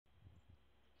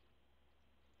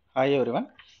Hi everyone.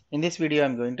 In this video I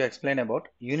am going to explain about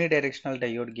unidirectional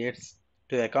diode gates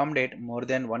to accommodate more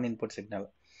than one input signal.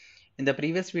 In the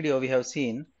previous video we have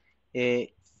seen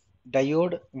a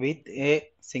diode with a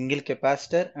single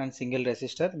capacitor and single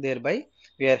resistor. Thereby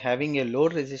we are having a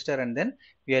load resistor and then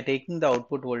we are taking the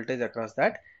output voltage across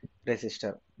that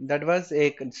resistor. That was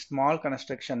a small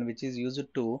construction which is used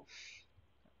to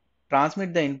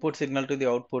transmit the input signal to the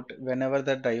output whenever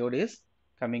the diode is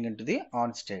coming into the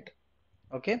on state.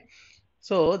 Okay.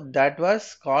 So that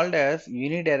was called as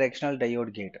unidirectional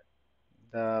diode gate.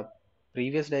 The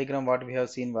previous diagram what we have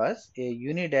seen was a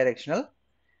unidirectional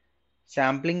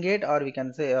sampling gate, or we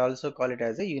can say also call it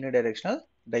as a unidirectional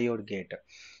diode gate.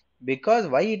 Because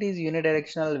why it is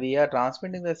unidirectional, we are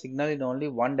transmitting the signal in only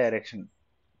one direction.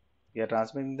 We are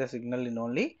transmitting the signal in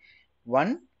only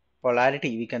one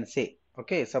polarity, we can say.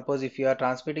 Okay, suppose if you are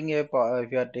transmitting if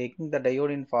you are taking the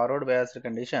diode in forward biased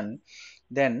condition,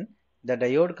 then the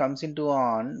diode comes into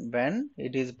on when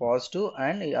it is positive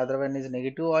and the other one is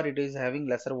negative, or it is having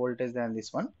lesser voltage than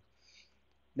this one,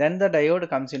 then the diode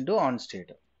comes into on state.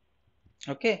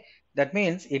 Okay, that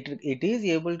means it is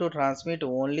able to transmit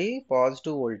only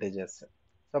positive voltages.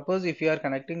 Suppose if you are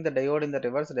connecting the diode in the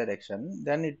reverse direction,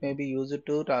 then it may be used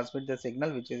to transmit the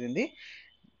signal which is in the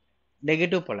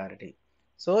negative polarity.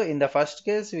 So in the first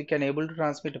case we can able to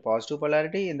transmit positive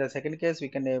polarity, in the second case we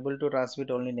can able to transmit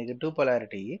only negative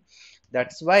polarity.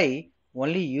 That's why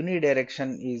only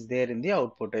unidirection is there in the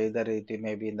output, either it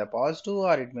may be in the positive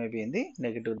or it may be in the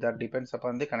negative. That depends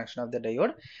upon the connection of the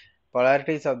diode,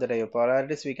 polarities of the diode.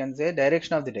 Polarities we can say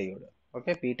direction of the diode.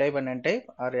 Okay, p type and n type,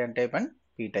 or n type and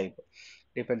p type,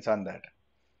 depends on that.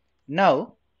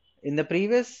 Now in the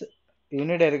previous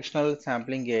unidirectional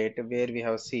sampling gate where we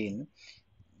have seen,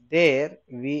 there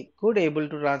we could able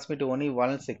to transmit only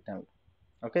one signal.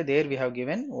 Okay, there we have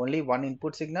given only one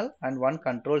input signal and one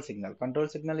control signal. Control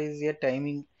signal is a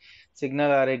timing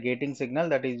signal or a gating signal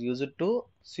that is used to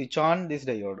switch on this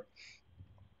diode.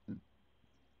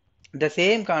 The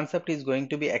same concept is going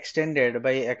to be extended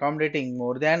by accommodating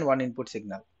more than one input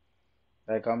signal.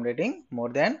 By accommodating more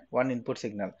than one input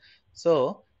signal.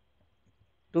 So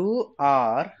 2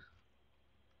 or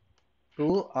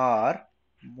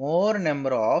more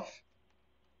number of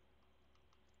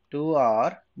 2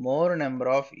 or more number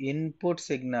of input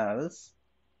signals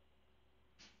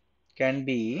can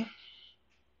be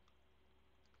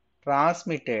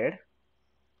transmitted.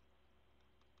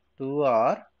 2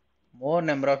 or more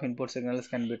number of input signals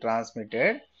can be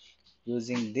transmitted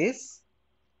using this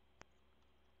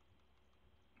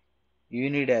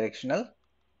unidirectional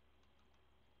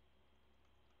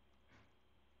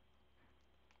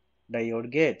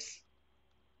diode gates.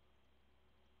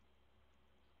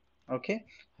 Okay,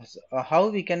 so, how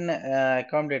we can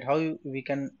accommodate, how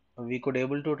we could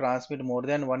able to transmit more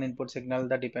than one input signal?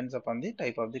 That depends upon the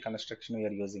type of the construction we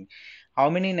are using. How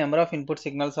many number of input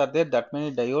signals are there, that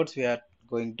many diodes we are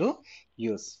going to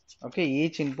use. Okay,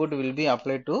 each input will be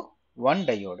applied to one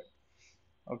diode.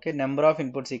 Okay, number of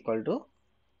inputs equal to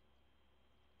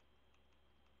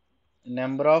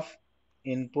number of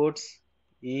inputs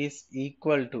is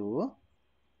equal to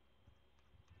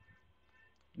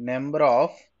number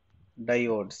of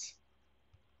diodes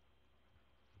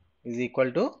is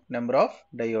equal to number of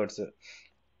diodes.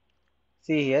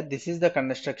 See here, this is the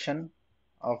construction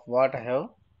of what I have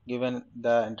given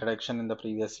the introduction in the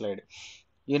previous slide.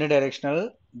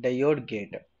 Unidirectional diode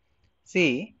gate.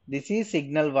 See, this is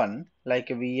signal 1 like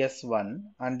VS1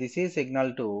 and this is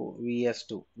signal 2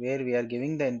 VS2, where we are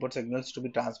giving the input signals to be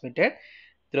transmitted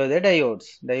through the diodes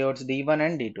D1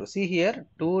 and D2. See here,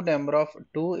 two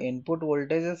input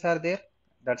voltages are there.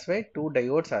 That's why two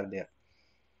diodes are there.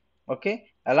 Okay,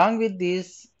 along with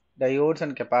these diodes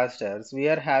and capacitors, we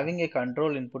are having a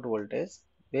control input voltage,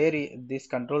 where this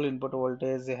control input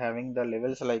voltage is having the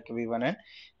levels like V1 and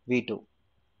V2.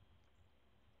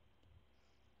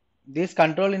 This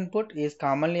control input is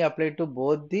commonly applied to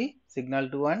both the signal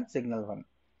 2 and signal 1.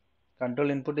 Control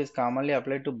input is commonly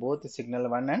applied to both signal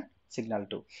 1 and signal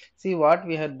 2. See, what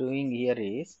we are doing here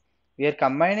is we are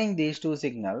combining these two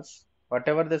signals,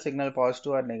 whatever the signal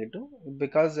positive or negative,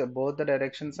 because both the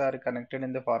directions are connected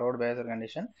in the forward bias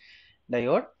condition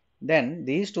diode. Then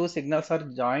these two signals are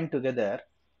joined together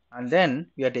and then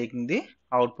we are taking the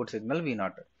output signal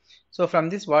V0. So from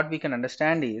this what we can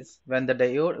understand is, when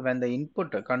the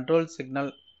input control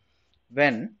signal,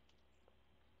 when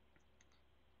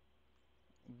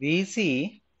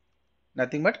VC,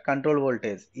 nothing but control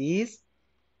voltage, is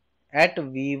at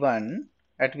V1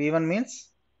 means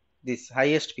this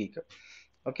highest peak.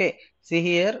 Okay, See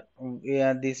here,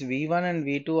 this V1 and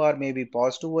V2 are maybe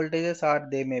positive voltages or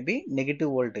they may be negative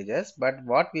voltages. But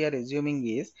what we are assuming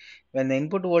is when the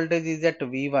input voltage is at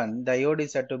V1, diode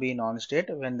is said to be in on state.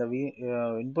 When the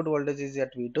input voltage is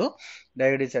at V2,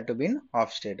 diode is said to be in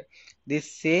off state.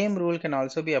 This same rule can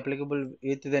also be applicable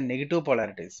with the negative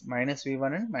polarities, minus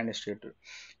V1 and minus V2.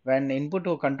 When input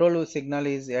to control signal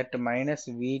is at minus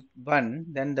V1,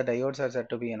 then the diodes are said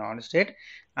to be in on state,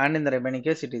 and in the remaining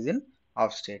case it is in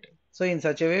off state. So in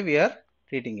such a way we are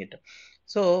treating it.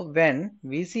 So when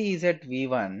Vc is at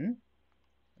V1,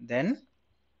 then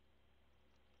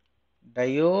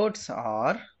diodes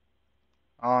are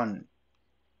on.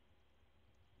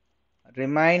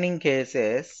 Remaining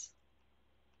cases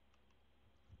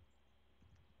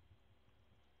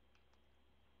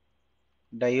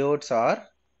diodes are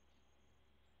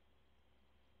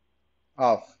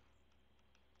off.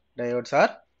 Diodes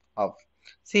are off.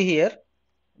 See here,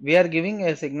 we are giving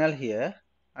a signal here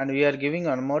and we are giving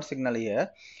one more signal here.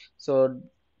 So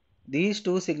these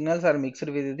two signals are mixed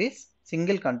with this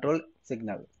single control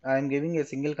signal. I am giving a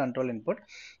single control input.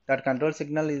 That control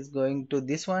signal is going to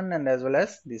this one and as well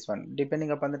as this one.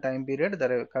 Depending upon the time period,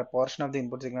 the portion of the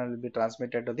input signal will be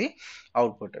transmitted to the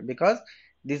output. Because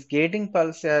this gating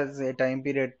pulse has a time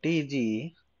period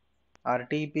Tg or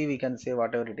Tp, we can say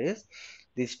whatever it is.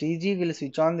 This Tg will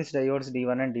switch on this diodes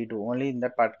D1 and D2 only in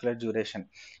that particular duration.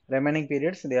 Remaining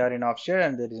periods they are in off state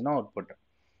and there is no output.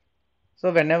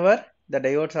 So whenever the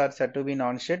diodes are said to be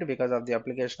non-state because of the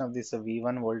application of this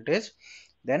V1 voltage,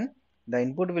 then the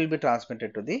input will be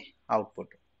transmitted to the output.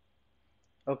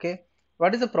 Okay.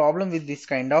 What is the problem with this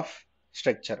kind of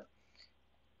structure?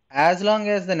 As long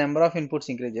as the number of inputs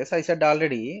increases, I said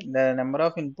already the number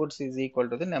of inputs is equal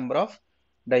to the number of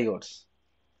diodes.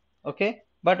 Okay.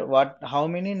 But how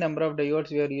many number of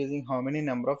diodes we are using, how many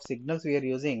number of signals we are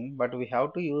using, but we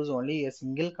have to use only a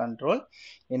single control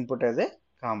input as a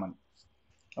common.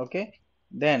 Okay,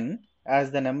 then as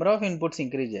the number of inputs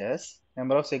increases,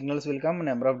 number of signals will come,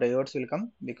 number of diodes will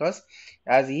come, because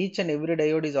as each and every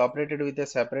diode is operated with a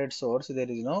separate source, there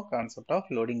is no concept of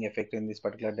loading effect in this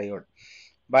particular diode.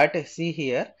 But see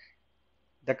here,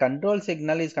 the control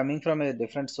signal is coming from a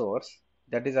different source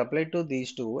that is applied to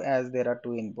these two as there are two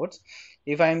inputs.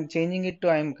 If I am changing it to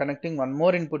I am connecting one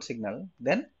more input signal,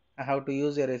 then I have to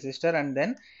use a resistor and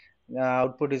then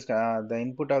output is the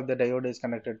input of the diode is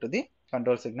connected to the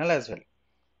control signal as well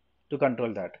to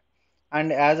control that.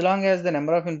 And as long as the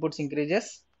number of inputs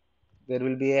increases, there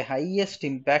will be a highest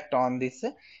impact on this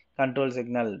control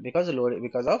signal because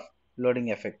of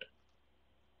loading effect.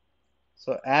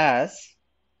 So as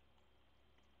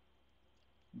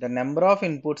the number of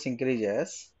inputs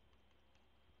increases,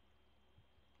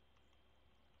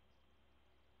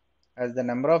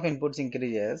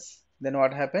 then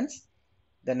what happens?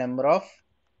 The number of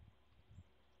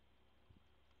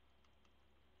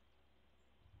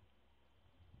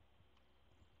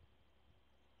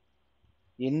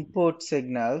input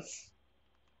signals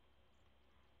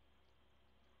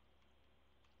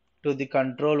to the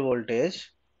control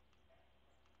voltage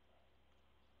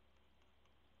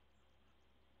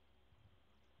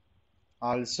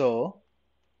also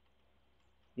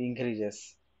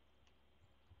increases.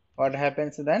 What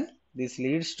happens then? This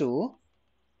leads to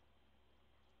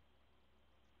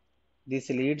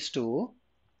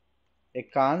a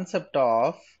concept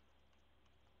of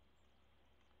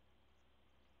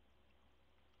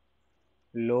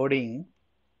loading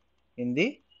in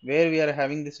the where we are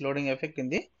having this loading effect in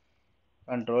the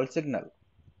control signal.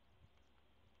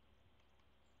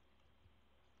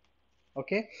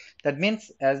 Okay, that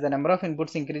means as the number of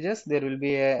inputs increases, there will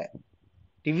be a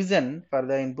division for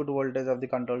the input voltage of the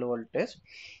control voltage.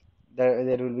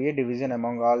 There will be a division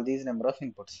among all these number of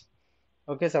inputs.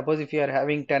 Okay, suppose if you are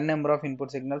having 10 number of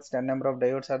input signals, 10 number of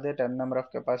diodes are there, 10 number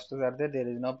of capacitors are there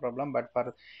is no problem. But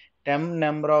for 10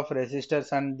 number of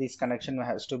resistors, and this connection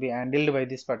has to be handled by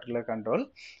this particular control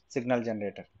signal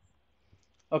generator.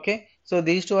 Okay, so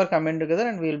these two are combined together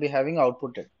and we will be having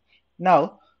output.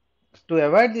 Now, to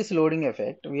avoid this loading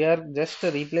effect, we are just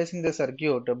replacing the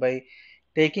circuit by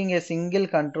taking a single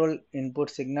control input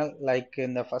signal, like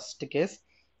in the first case.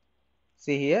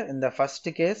 See here, in the first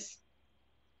case,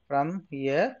 from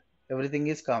here everything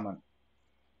is common.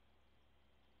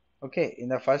 Okay, in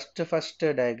the first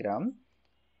diagram,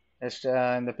 as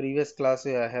in the previous class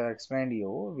I have explained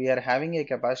you, we are having a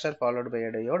capacitor followed by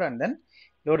a diode and then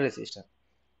load resistor.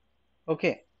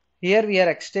 Okay, here we are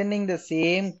extending the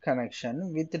same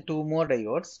connection with two more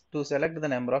diodes to select the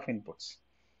number of inputs.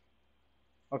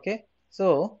 Okay,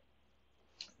 so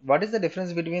What is the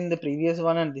difference between the previous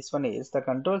one and this one is the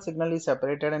control signal is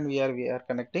separated and we are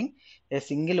connecting a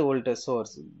single voltage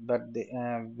source, but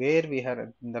where we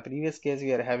are in the previous case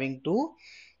we are having two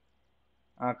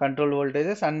control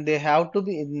voltages, and they have to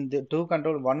be in the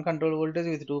one control voltage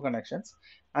with two connections,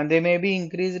 and they may be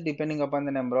increased depending upon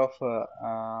the number of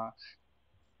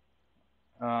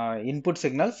input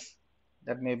signals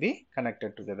that may be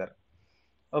connected together.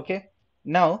 Okay,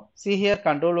 now see here,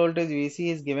 control voltage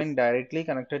VC is given directly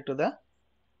connected to the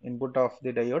input of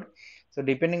the diode. So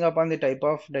depending upon the type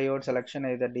of diode selection,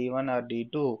 either D1 or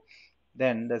D2,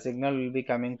 then the signal will be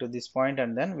coming to this point,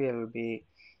 and then we will be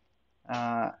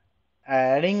uh,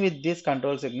 adding with this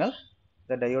control signal,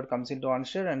 the diode comes into on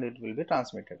state and it will be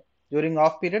transmitted. During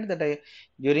off period,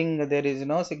 during there is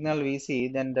no signal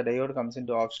VC, then the diode comes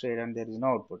into off state and there is no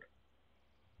output.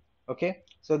 Okay,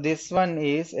 so this one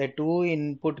is a two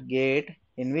input gate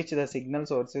in which the signal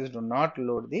sources do not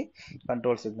load the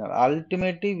control signal.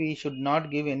 Ultimately, we should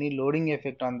not give any loading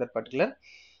effect on that particular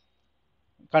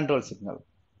control signal.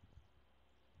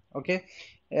 Okay,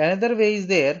 another way is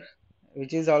there,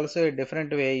 which is also a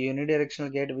different way,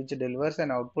 unidirectional gate, which delivers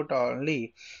an output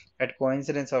only at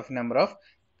coincidence of number of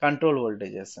control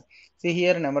voltages. See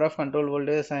here, number of control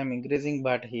voltages I am increasing,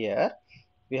 but here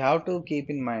we have to keep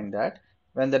in mind that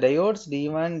when the diodes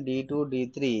D1, D2,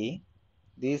 D3,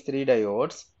 these three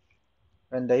diodes,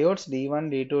 when diodes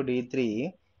D1, D2,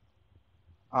 D3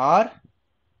 are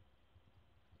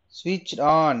switched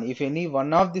on, if any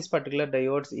one of these particular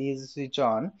diodes is switched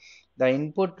on, the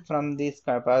input from this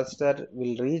capacitor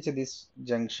will reach this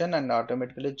junction and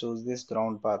automatically choose this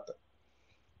ground path.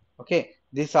 Okay,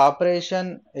 this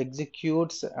operation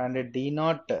executes and it did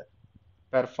not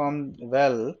perform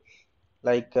well,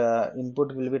 like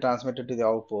input will be transmitted to the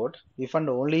output if and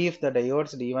only if the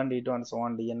diodes D1, D2 and so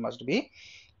on Dn must be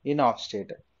in off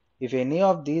state. If any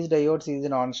of these diodes is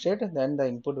in on state, then the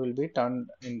input will be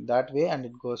turned in that way and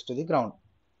it goes to the ground.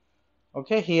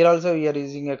 Okay, here also we are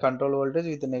using a control voltage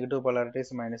with the negative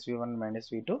polarities minus V1 minus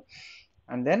V2,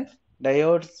 and then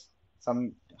diodes,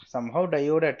 somehow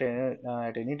diode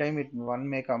at any time one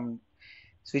may come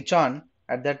switch on,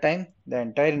 at that time the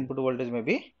entire input voltage may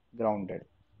be grounded.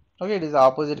 Okay, it is the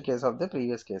opposite case of the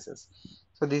previous cases.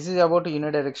 So this is about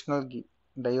unidirectional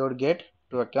diode gate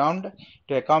to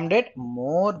accommodate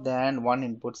more than one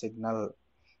input signal.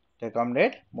 To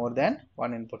accommodate more than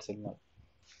one input signal.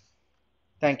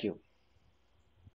 Thank you.